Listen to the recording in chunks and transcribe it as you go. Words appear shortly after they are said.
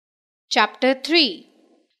Chapter 3.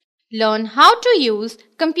 Learn how to use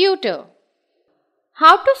computer.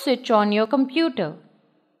 How to switch on your computer.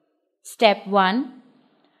 Step 1.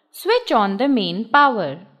 Switch on the main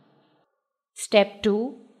power. Step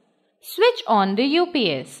 2. Switch on the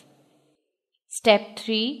UPS. Step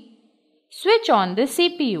 3. Switch on the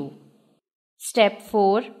CPU. Step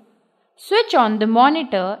 4. Switch on the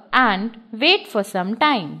monitor and wait for some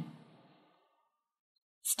time.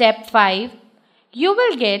 Step 5. You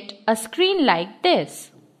will get a screen like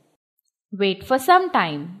this. Wait for some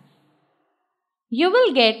time. You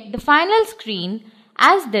will get the final screen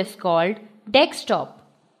as this called desktop.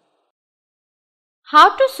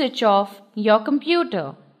 How to switch off your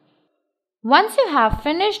computer. Once you have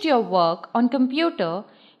finished your work on computer,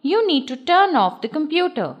 you need to turn off the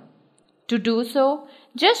computer. To do so,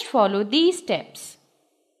 just follow these steps.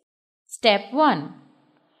 Step 1.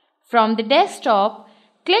 From the desktop,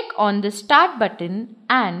 click on the Start button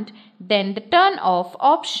and then the Turn Off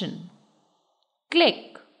option.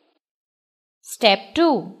 Click. Step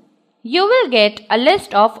 2. You will get a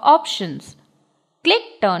list of options. Click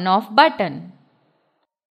Turn Off button.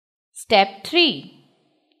 Step 3.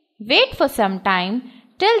 Wait for some time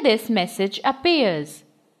till this message appears.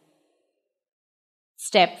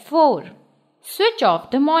 Step 4. Switch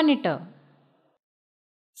off the monitor.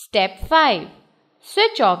 Step 5.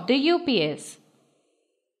 Switch off the UPS.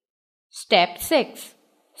 Step 6.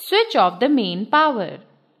 Switch off the main power.